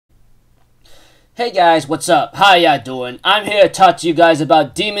Hey guys, what's up? How ya doing? I'm here to talk to you guys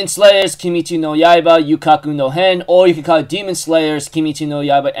about Demon Slayers, Kimetsu no Yaiba, Yuukaku-hen, or you can call it Demon Slayers, Kimetsu no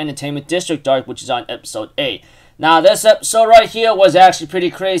Yaiba Entertainment District Arc, which is on episode 8. Now, this episode right here was actually pretty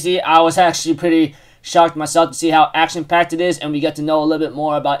crazy. I was actually pretty shocked myself to see how action-packed it is, and we get to know a little bit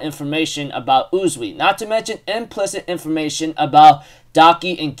more about information about Uzui. Not to mention implicit information about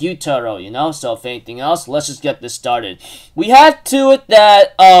Daki and Gyutaro, you know? So, if anything else, let's just get this started. We had to it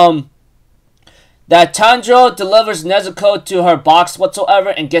that Tanjiro delivers Nezuko to her box whatsoever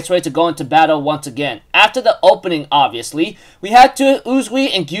and gets ready to go into battle once again. After the opening, obviously, we had to Uzui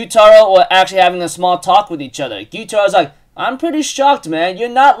and Gyutaro were actually having a small talk with each other. Gyutaro's like, I'm pretty shocked, man. You're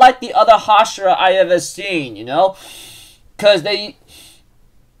not like the other Hashira I ever seen, you know?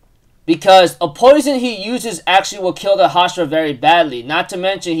 Because a poison he uses actually will kill the Hashira very badly. Not to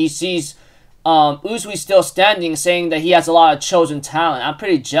mention he sees Uzui still standing, saying that he has a lot of chosen talent. I'm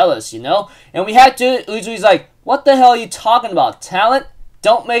pretty jealous, you know? And we had to, Uzui's like, what the hell are you talking about? Talent?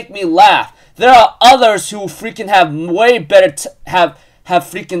 Don't make me laugh. There are others who freaking have way better, have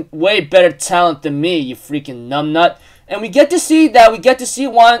freaking way better talent than me, you freaking numbnut. And we get to see two of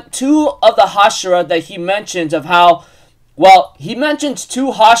the Hashira that he mentions of how, well, he mentions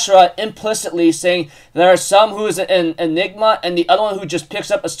two Hashira implicitly, saying there are some who is an enigma and the other one who just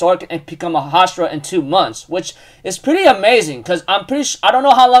picks up a sword and become a Hashira in 2 months, which is pretty amazing because I don't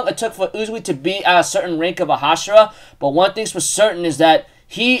know how long it took for Uzui to be at a certain rank of a Hashira, but one thing's for certain is that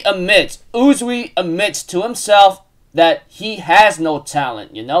Uzui admits to himself that he has no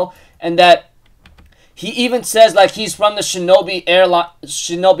talent, you know, and that he even says like he's from the shinobi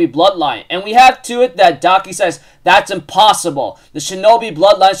bloodline. And we have to it that Daki says that's impossible. The shinobi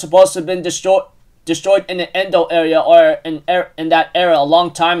bloodline is supposed to have been destroyed in the Endo area or in that era a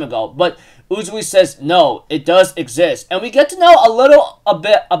long time ago. But Uzui says no, it does exist. And we get to know a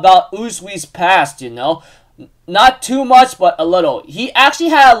bit about Uzui's past, you know. Not too much, but a little. He actually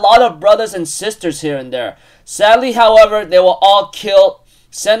had a lot of brothers and sisters here and there. Sadly, however, they were all killed.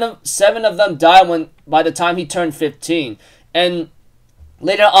 Seven of them died by the time he turned 15. And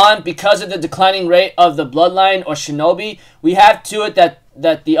later on, because of the declining rate of the bloodline or shinobi, we have to it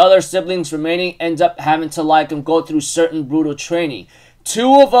that the other siblings remaining ends up having to go through certain brutal training.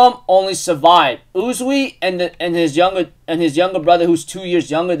 2 of them only survived. Uzui and his younger brother, who's 2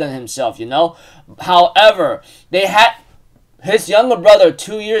 years younger than himself, you know. However, his younger brother,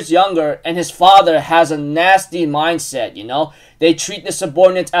 2 years younger, and his father has a nasty mindset, you know. They treat the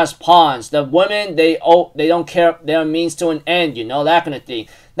subordinates as pawns. The women, they don't care. They're a means to an end, you know, that kind of thing.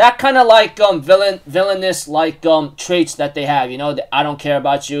 That kind of villainous traits that they have, you know. I don't care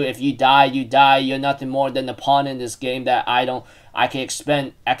about you. If you die, you die. You're nothing more than the pawn in this game that I can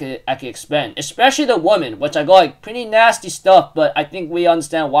expend. Especially the women, which I go like pretty nasty stuff. But I think we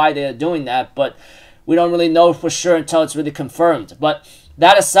understand why they're doing that. But we don't really know for sure until it's really confirmed. But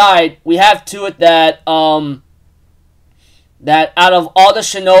that aside, we have to it that that out of all the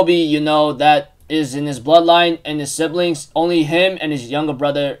shinobi, you know, that is in his bloodline and his siblings, only him and his younger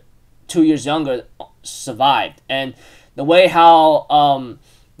brother, 2 years younger, survived. And the way how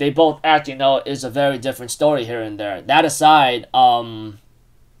they both act, you know, is a very different story here and there. That aside,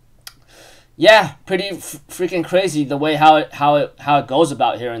 yeah, pretty freaking crazy the way how it goes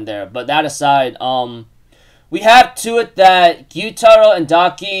about here and there. But that aside, we have to it that Gyutaro and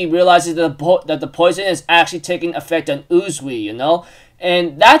Daki realizes that the poison is actually taking effect on Uzui, you know?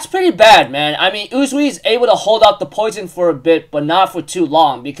 And that's pretty bad, man. I mean, Uzui is able to hold out the poison for a bit, but not for too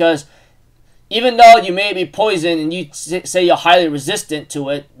long, because even though you may be poisoned and you say you're highly resistant to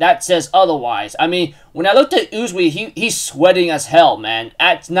it, that says otherwise. I mean, when I looked at Uzui, he's sweating as hell, man.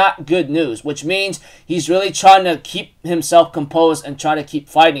 That's not good news, which means he's really trying to keep himself composed and try to keep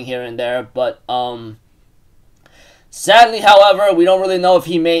fighting here and there, but, sadly, however, we don't really know if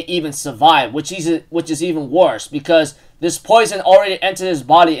he may even survive, which is even worse, because this poison already entered his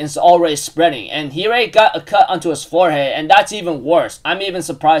body and is already spreading, and he already got a cut onto his forehead, and that's even worse. I'm even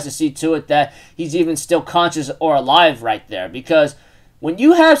surprised to see to it that he's even still conscious or alive right there, because when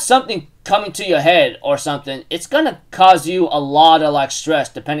you have something coming to your head or something, it's gonna cause you a lot of stress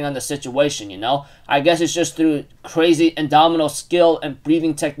depending on the situation, you know. I guess it's just through crazy indomitable skill and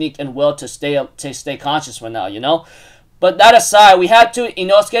breathing technique and will to stay conscious for now, you know. But that aside, we had to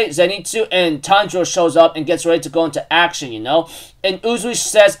Inosuke, Zenitsu, and Tanjiro shows up and gets ready to go into action, you know. And Uzui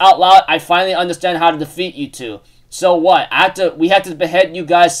says out loud, I finally understand how to defeat you two. So what? We had to behead you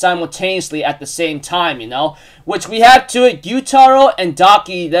guys simultaneously at the same time, you know? Which we had to it. Gyutaro and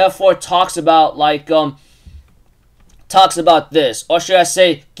Daki therefore talks about this. Or should I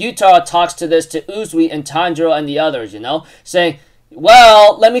say, Gyutaro talks to this to Uzui and Tanjiro and the others, you know? Saying,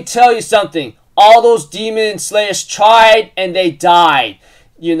 well, let me tell you something. all those demon slayers tried and they died,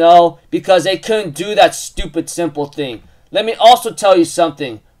 you know, because they couldn't do that stupid simple thing. Let me also tell you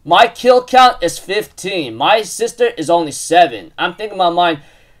something. My kill count is 15. My sister is only 7. I'm thinking in my mind,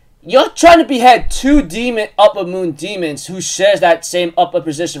 you're trying to behead 2 demon upper moon demons who shares that same upper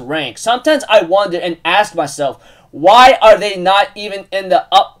position rank. Sometimes I wonder and ask myself, why are they not even in the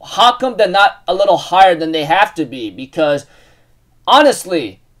up? How come they're not a little higher than they have to be? Because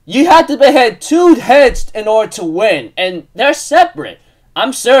honestly, you had to behead 2 heads in order to win, and they're separate.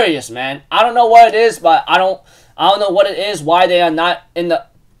 I'm serious, man. I don't know what it is, but I don't know what it is. Why they are not in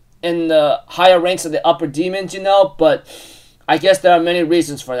the higher ranks of the upper demons, you know? But I guess there are many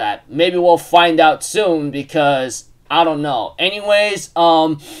reasons for that. Maybe we'll find out soon, because I don't know. Anyways,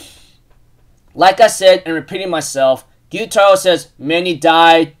 like I said and repeating myself, Gyutaro says many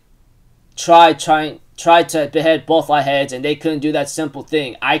died, tried to behead both our heads, and they couldn't do that simple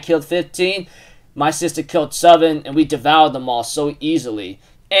thing. I killed 15, my sister killed 7, and we devoured them all so easily.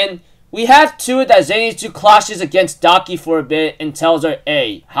 And we have to that Zenitsu clashes against Daki for a bit and tells her,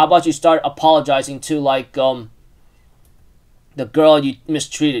 hey, how about you start apologizing to, like, the girl you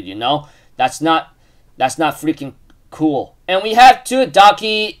mistreated, you know? That's not freaking cool. And we have to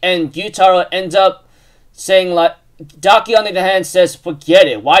Daki and Gyutaro ends up saying, like, Daki on the other hand says, forget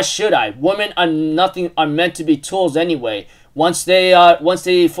it, why should I? Women are meant to be tools anyway. Once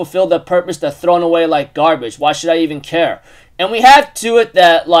they fulfill their purpose, they're thrown away like garbage. Why should I even care? And we have to it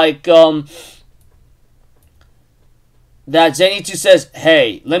that, like, that Zenitsu says,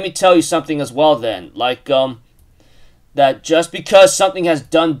 hey, let me tell you something as well then. Like, that just because something has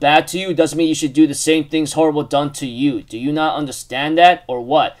done bad to you doesn't mean you should do the same things horrible done to you. Do you not understand that, or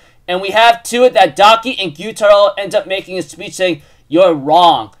what? And we have to it that Daki and Gyutaro ends up making a speech saying, you're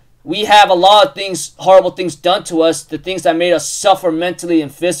wrong. We have a lot of things, horrible things done to us, the things that made us suffer mentally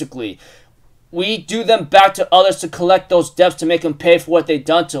and physically. We do them back to others to collect those debts to make them pay for what they've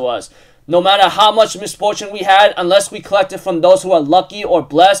done to us. No matter how much misfortune we had, unless we collect it from those who are lucky or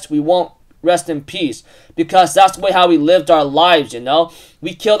blessed, we won't rest in peace. Because that's the way how we lived our lives, you know?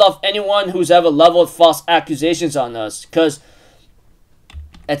 We killed off anyone who's ever leveled false accusations on us. Because,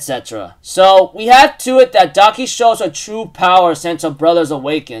 etc. So, we have to it that Daki shows her true power since her brothers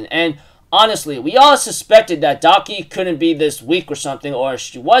awaken. And honestly, we all suspected that Daki couldn't be this weak or something, or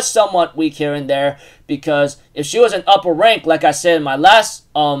she was somewhat weak here and there, because if she was an upper rank, like I said in my last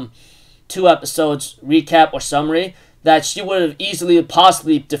 2 episodes recap or summary, that she would have easily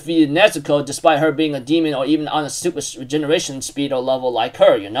possibly defeated Nezuko despite her being a demon or even on a super regeneration speed or level like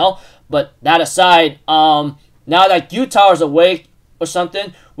her, you know? But that aside, now that Gyutaro's awake or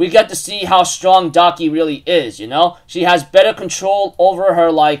something, we get to see how strong Daki really is, you know? She has better control over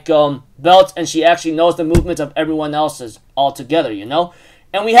her, like, belt, and she actually knows the movements of everyone else's altogether, you know?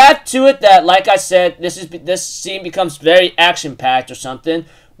 And we have to it that, like I said, this scene becomes very action-packed or something,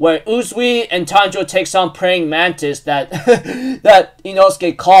 where Uzui and Tanjiro takes on Praying Mantis that that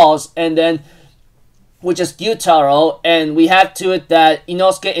Inosuke calls, and then which is Gyutaro, and we have to it that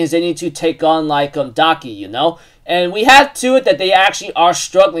Inosuke and Zenitsu take on, like, Daki, you know? And we have to it that they actually are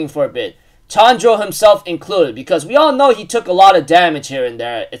struggling for a bit. Tanjiro himself included, because we all know he took a lot of damage here and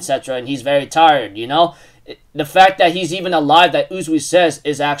there, etc., and he's very tired, you know? The fact that he's even alive, that Uzui says,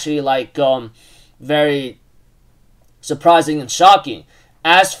 is actually, like, very surprising and shocking.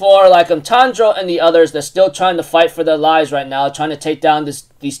 As for, like, Tanjiro and the others, they're still trying to fight for their lives right now, trying to take down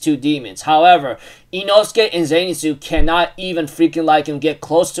these 2 demons. However, Inosuke and Zenitsu cannot even freaking, like, get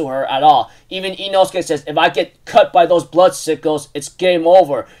close to her at all. Even Inosuke says, if I get cut by those blood sickles, it's game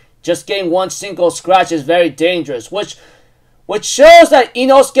over. Just getting one single scratch is very dangerous, which shows that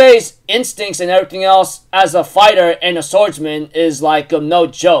Inosuke's instincts and everything else as a fighter and a swordsman is, like, no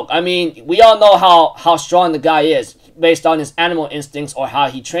joke. I mean, we all know how strong the guy is, based on his animal instincts or how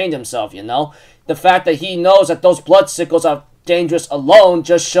he trained himself, you know? The fact that he knows that those blood sickles are dangerous alone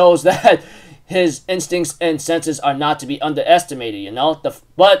just shows that his instincts and senses are not to be underestimated, you know?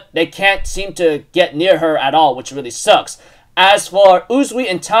 But they can't seem to get near her at all, which really sucks. As for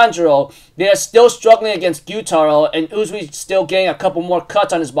Uzui and Tanjiro, they are still struggling against Gyutaro, and Uzui's still getting a couple more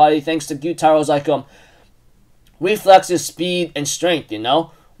cuts on his body thanks to Gyutaro's, like, reflexes, speed, and strength, you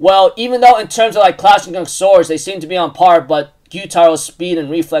know? Well, even though in terms of, like, clashing against swords, they seem to be on par, but Gyutaro's speed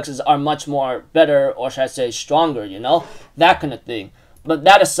and reflexes are much more better, or should I say stronger, you know? That kind of thing. But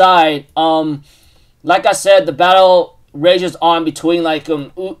that aside, like I said, the battle rages on between, like,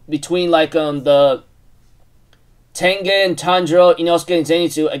 the Tengen, Tanjiro, Inosuke, and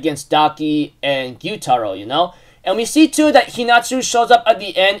Zenitsu against Daki and Gyutaro, you know? And we see too that Hinatsu shows up at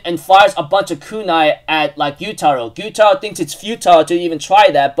the end and fires a bunch of kunai at like Gyutaro. Gyutaro thinks it's futile to even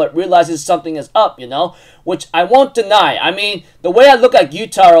try that, but realizes something is up, you know? Which I won't deny. I mean, the way I look at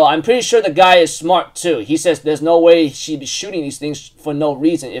Gyutaro, I'm pretty sure the guy is smart too. He says there's no way she'd be shooting these things for no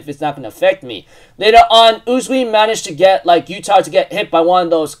reason if it's not going to affect me. Later on, Uzui managed to get like Gyutaro to get hit by one of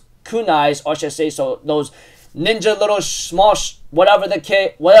those kunais, or should I say so, those ninja little small whatever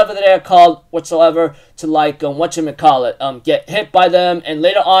they're called whatsoever, to like whatchamacallit, get hit by them, and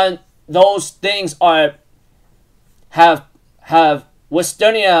later on those things have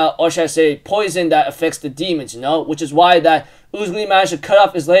Westernia, or should I say poison that affects the demons, you know, which is why that Uzui managed to cut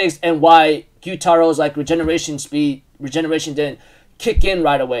off his legs, and why Gyutaro's like regeneration didn't kick in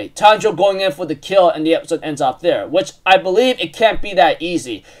right away. Tanjiro going in for the kill, and the episode ends off there, which I believe it can't be that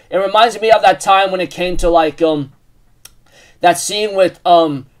easy. It reminds me of that time when it came to like that scene with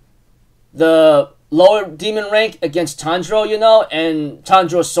the lower demon rank against Tanjiro, you know, and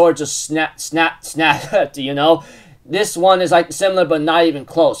Tanjiro's sword just snap, you know. This one is like similar but not even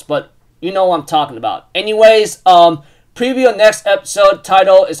close, but you know what I'm talking about. Anyways, preview of next episode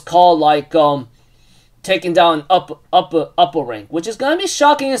title is called like taking down upper rank, which is gonna be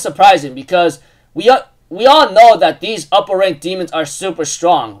shocking and surprising because we all know that these upper rank demons are super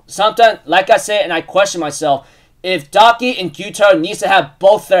strong. Sometimes, like I said, and I question myself, if Daki and Gyutaro needs to have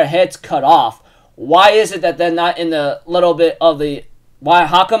both their heads cut off, why is it that they're not in the little bit of the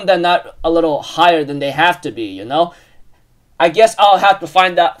how come they're not a little higher than they have to be, you know? I guess I'll have to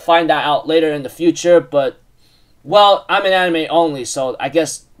find that out later in the future, but well, I'm an anime only, so I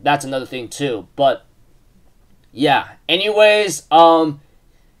guess that's another thing too. But yeah, anyways,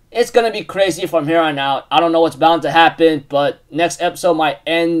 it's gonna be crazy from here on out. I don't know what's bound to happen, but next episode might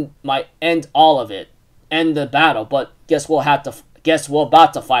end all of it, end the battle. But guess we're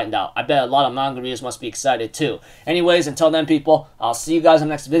about to find out. I bet a lot of manga readers must be excited too. Anyways, until then, people, I'll see you guys in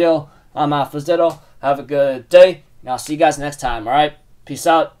the next video. I'm Alpha Zero. Have a good day, and I'll see you guys next time. All right, peace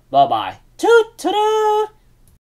out. Bye bye. Toot toot.